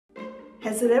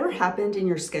Has it ever happened in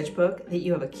your sketchbook that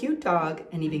you have a cute dog,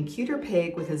 an even cuter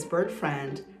pig with his bird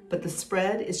friend, but the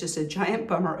spread is just a giant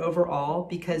bummer overall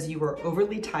because you were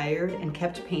overly tired and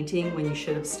kept painting when you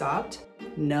should have stopped?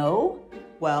 No?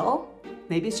 Well,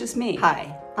 maybe it's just me.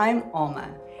 Hi, I'm Alma,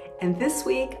 and this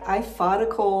week I fought a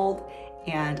cold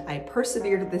and I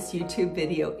persevered with this YouTube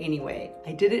video anyway.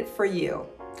 I did it for you.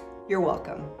 You're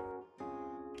welcome.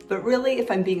 But really, if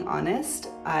I'm being honest,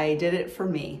 I did it for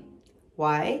me.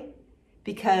 Why?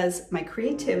 Because my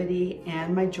creativity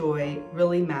and my joy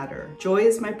really matter. Joy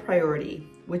is my priority,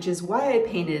 which is why I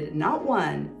painted not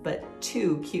one, but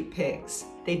two cute pigs.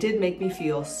 They did make me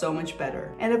feel so much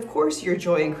better. And of course, your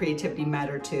joy and creativity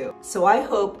matter too. So I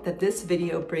hope that this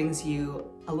video brings you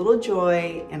a little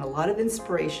joy and a lot of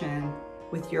inspiration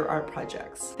with your art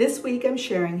projects. This week, I'm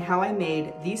sharing how I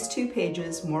made these two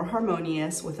pages more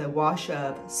harmonious with a wash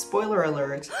of, spoiler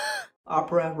alert,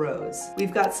 opera rose.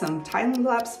 We've got some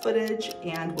time-lapse footage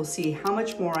and we'll see how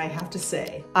much more I have to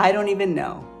say. I don't even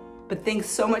know, but thanks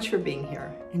so much for being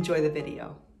here. Enjoy the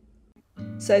video.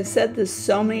 So I've said this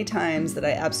so many times that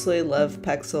I absolutely love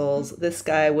Pexels. This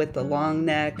guy with the long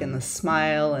neck and the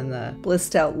smile and the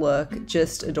blissed out look,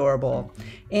 just adorable.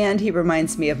 And he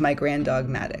reminds me of my grand dog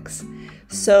Maddox.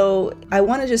 So I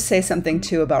want to just say something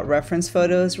too about reference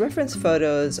photos. Reference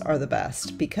photos are the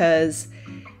best because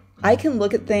I can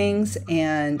look at things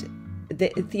and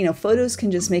photos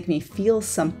can just make me feel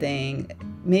something,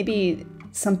 maybe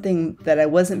something that I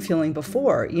wasn't feeling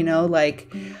before,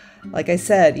 like I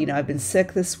said, I've been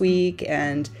sick this week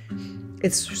and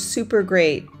it's super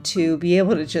great to be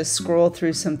able to just scroll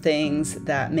through some things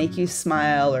that make you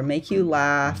smile or make you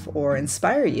laugh or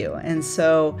inspire you. And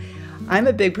so I'm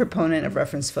a big proponent of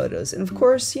reference photos. And of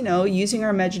course, using our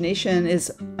imagination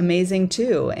is amazing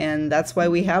too. And that's why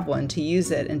we have one, to use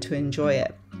it and to enjoy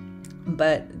it.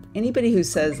 But anybody who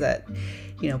says that,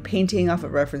 painting off a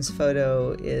reference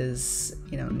photo is,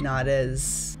 not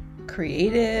as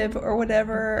creative or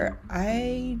whatever,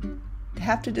 I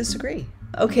have to disagree.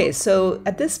 Okay, so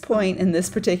at this point in this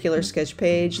particular sketch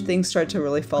page, things start to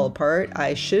really fall apart.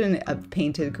 I shouldn't have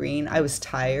painted green. I was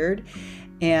tired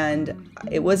and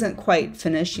it wasn't quite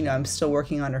finished. I'm still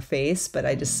working on her face, but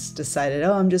I just decided,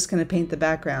 I'm just going to paint the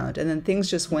background. And then things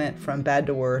just went from bad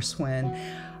to worse when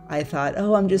I thought,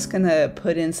 I'm just going to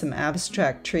put in some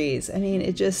abstract trees.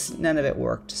 None of it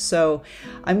worked. So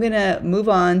I'm going to move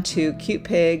on to cute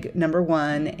pig number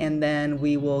 1, and then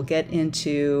we will get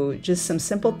into just some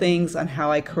simple things on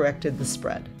how I corrected the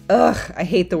spread. Ugh, I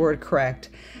hate the word correct.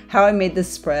 How I made the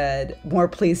spread more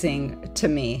pleasing to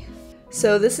me.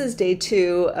 So this is day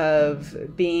 2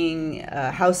 of being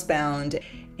housebound,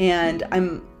 and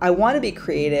I want to be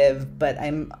creative, but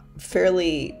I'm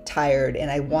fairly tired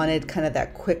and I wanted kind of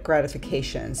that quick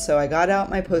gratification. So I got out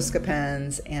my Posca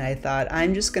pens and I thought,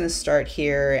 I'm just going to start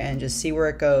here and just see where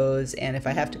it goes. And if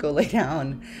I have to go lay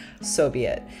down, so be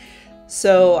it.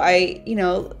 So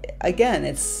again,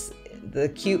 it's the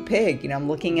cute pig. I'm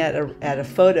looking at a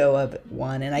photo of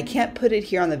one, and I can't put it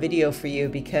here on the video for you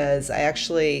because I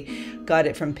actually got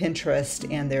it from Pinterest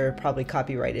and there are probably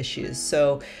copyright issues.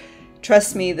 So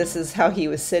trust me, this is how he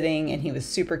was sitting, and he was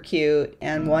super cute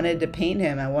and wanted to paint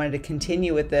him. I wanted to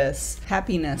continue with this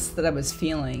happiness that I was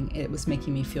feeling. It was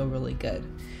making me feel really good.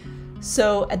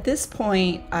 So at this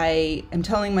point, I am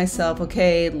telling myself,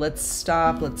 okay, let's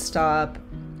stop.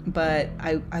 But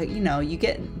you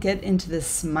get into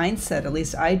this mindset, at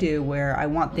least I do, where I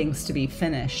want things to be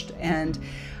finished. And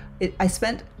I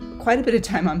spent quite a bit of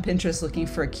time on Pinterest looking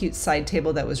for a cute side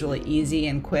table that was really easy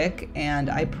and quick.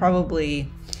 And I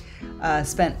probably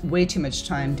spent way too much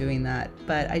time doing that.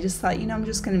 But I just thought, I'm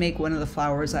just going to make one of the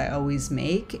flowers I always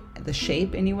make, the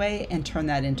shape anyway, and turn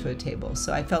that into a table.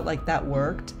 So I felt like that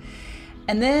worked.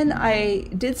 And then I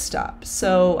did stop.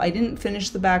 So I didn't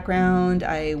finish the background.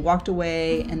 I walked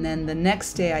away, and then the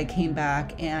next day I came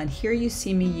back, and here you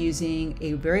see me using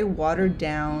a very watered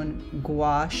down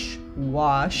gouache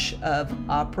wash of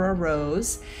opera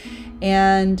rose.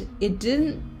 And it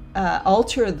didn't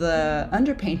alter the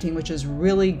underpainting, which is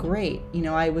really great.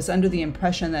 I was under the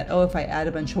impression that, if I add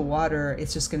a bunch of water,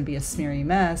 it's just going to be a smeary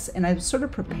mess. And I was sort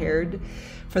of prepared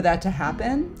for that to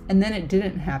happen, and then it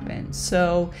didn't happen.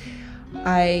 So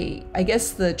I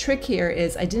guess the trick here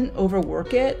is I didn't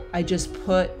overwork it. I just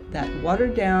put that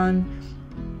watered down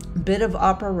bit of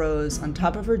opera rose on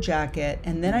top of her jacket,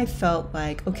 and then I felt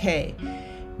like, okay,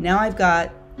 now I've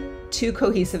got two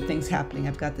cohesive things happening.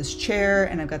 I've got this chair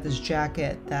and I've got this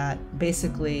jacket that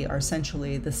basically are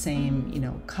essentially the same,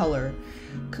 color,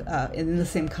 in the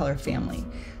same color family.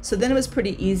 So then it was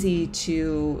pretty easy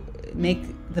to make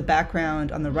the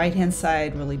background on the right-hand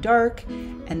side really dark,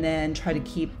 and then try to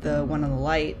keep the one on the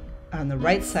on the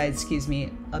right side, excuse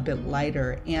me, a bit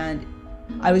lighter. And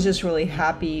I was just really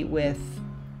happy with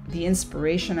the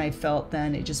inspiration I felt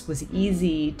then. It just was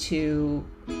easy to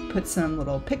put some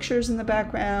little pictures in the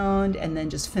background and then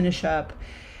just finish up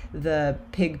the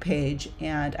pig page.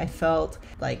 And I felt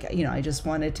like, you know, I just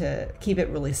wanted to keep it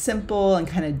really simple and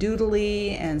kind of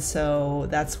doodly. And so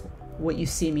that's what you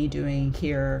see me doing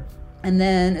here. And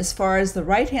then as far as the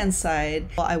right hand side,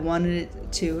 I wanted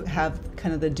it to have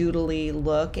kind of the doodly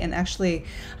look. And actually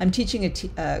I'm teaching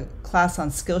a class on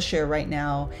Skillshare right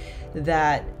now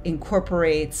that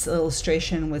incorporates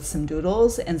illustration with some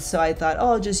doodles. And so I thought,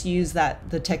 oh, I'll just use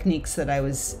the techniques that I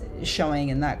was showing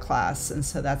in that class. And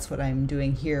so that's what I'm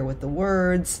doing here with the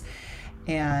words,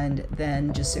 and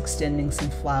then just extending some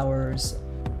flowers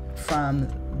from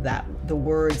the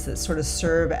words that sort of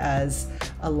serve as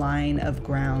a line of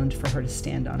ground for her to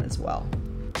stand on as well.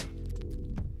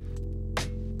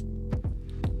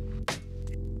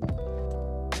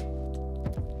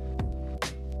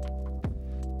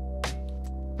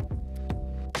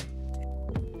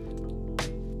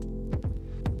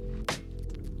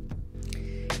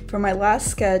 For my last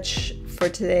sketch for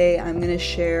today, I'm going to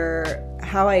share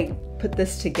how I put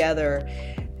this together,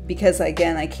 because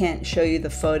again, I can't show you the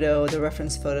photo, the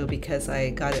reference photo, because I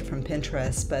got it from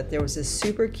Pinterest, but there was this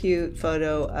super cute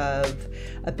photo of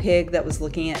a pig that was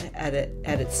looking at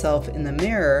itself in the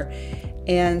mirror.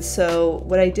 And so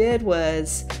what I did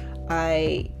was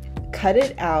I cut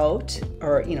it out,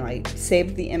 or I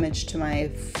saved the image to my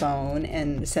phone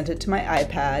and sent it to my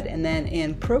iPad, and then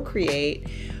in Procreate,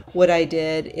 what I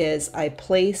did is I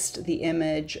placed the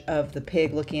image of the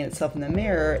pig looking at itself in the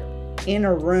mirror in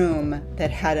a room that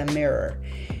had a mirror.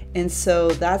 And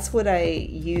so that's what I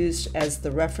used as the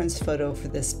reference photo for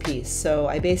this piece. So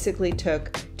I basically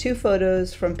took 2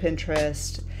 photos from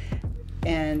Pinterest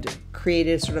and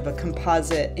created sort of a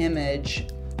composite image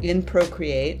in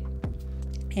Procreate.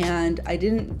 And I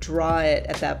didn't draw it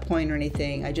at that point or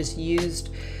anything. I just used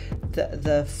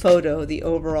the photo, the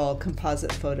overall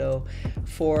composite photo,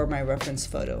 for my reference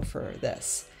photo for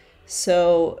this.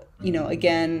 So,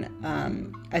 again,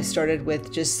 I started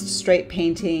with just straight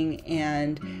painting,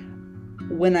 and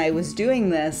when I was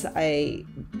doing this,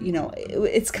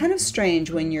 it's kind of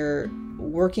strange when you're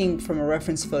working from a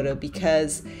reference photo,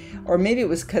 because, or maybe it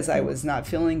was because I was not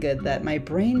feeling good, that my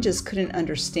brain just couldn't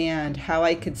understand how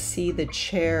I could see the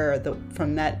chair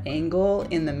from that angle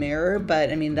in the mirror.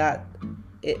 But I mean,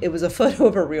 it was a photo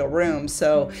of a real room,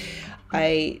 so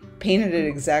I painted it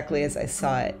exactly as I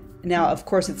saw it. Now, of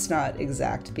course, it's not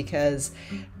exact, because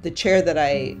the chair that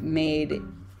I made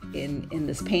in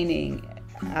this painting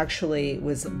actually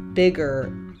was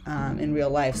bigger in real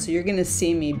life. So you're going to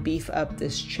see me beef up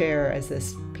this chair as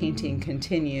this painting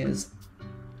continues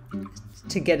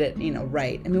to get it,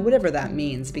 right. I mean, whatever that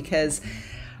means, because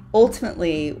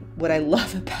ultimately what I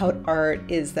love about art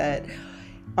is that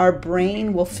our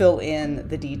brain will fill in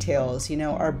the details.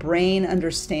 Our brain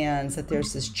understands that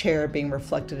there's this chair being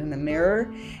reflected in a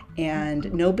mirror,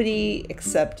 and nobody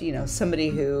except, somebody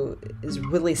who is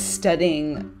really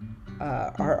studying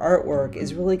our artwork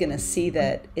is really going to see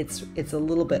that it's a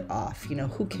little bit off.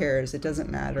 Who cares? It doesn't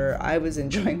matter. I was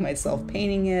enjoying myself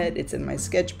painting it. It's in my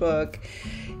sketchbook.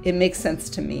 It makes sense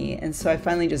to me. And so I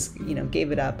finally just,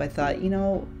 gave it up. I thought,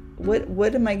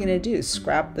 what am I going to do?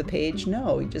 Scrap the page?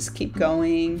 No, you just keep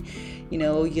going.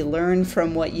 You learn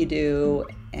from what you do.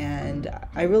 And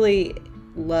I really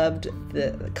loved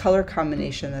the color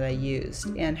combination that I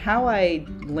used. And how I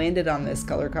landed on this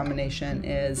color combination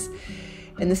is,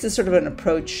 and this is sort of an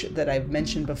approach that I've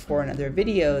mentioned before in other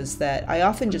videos, that I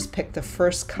often just pick the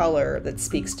first color that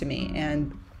speaks to me.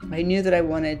 And I knew that I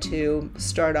wanted to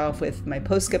start off with my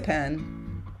Posca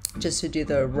pen, just to do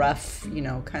the rough,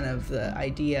 kind of the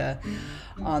idea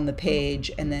on the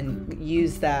page, and then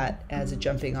use that as a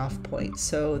jumping off point.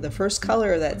 So the first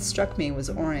color that struck me was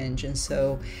orange. And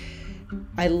so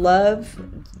I love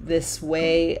this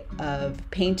way of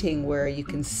painting where you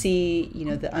can see,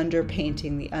 the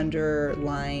underpainting, the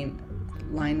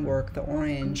line work, the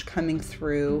orange coming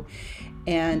through.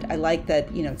 And I like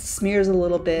that, it smears a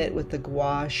little bit with the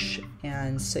gouache,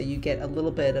 and so you get a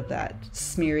little bit of that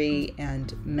smeary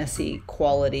and messy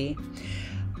quality.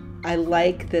 I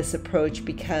like this approach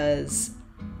because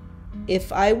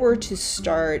if I were to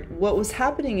start, what was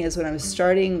happening is when I was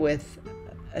starting with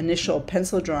initial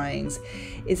pencil drawings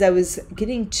is I was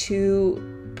getting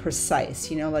too precise,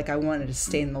 like I wanted to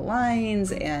stay in the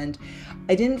lines, and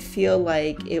I didn't feel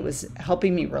like it was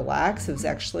helping me relax. It was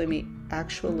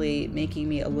actually making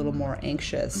me a little more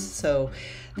anxious. So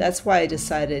that's why I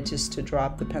decided just to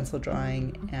drop the pencil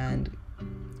drawing, and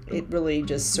it really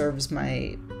just serves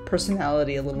my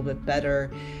personality a little bit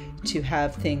better, to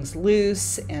have things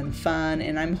loose and fun.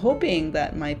 And I'm hoping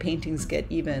that my paintings get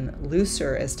even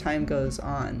looser as time goes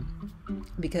on,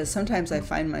 because sometimes I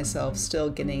find myself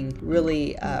still getting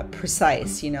really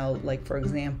precise, like for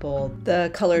example,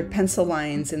 the colored pencil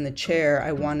lines in the chair,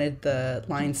 I wanted the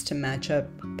lines to match up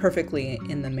perfectly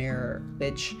in the mirror,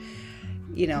 which,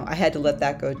 I had to let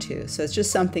that go too. So it's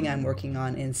just something I'm working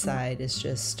on inside, is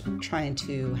just trying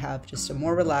to have just a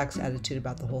more relaxed attitude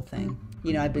about the whole thing.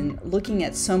 I've been looking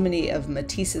at so many of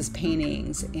Matisse's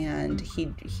paintings, and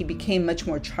he became much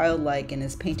more childlike in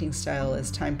his painting style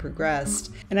as time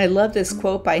progressed. And I love this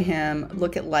quote by him,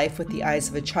 "Look at life with the eyes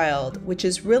of a child," which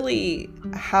is really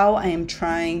how I am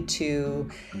trying to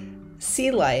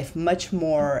see life much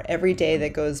more every day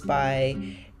that goes by,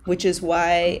 which is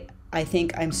why I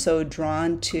think I'm so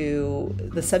drawn to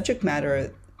the subject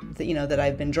matter that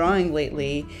I've been drawing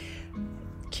lately.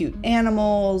 Cute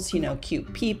animals,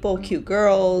 cute people, cute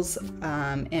girls,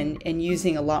 and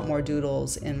using a lot more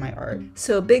doodles in my art.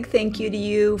 So a big thank you to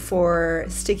you for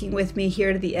sticking with me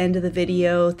here to the end of the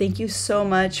video. Thank you so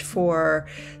much for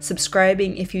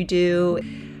subscribing if you do.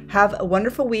 Have a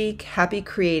wonderful week. Happy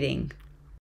creating.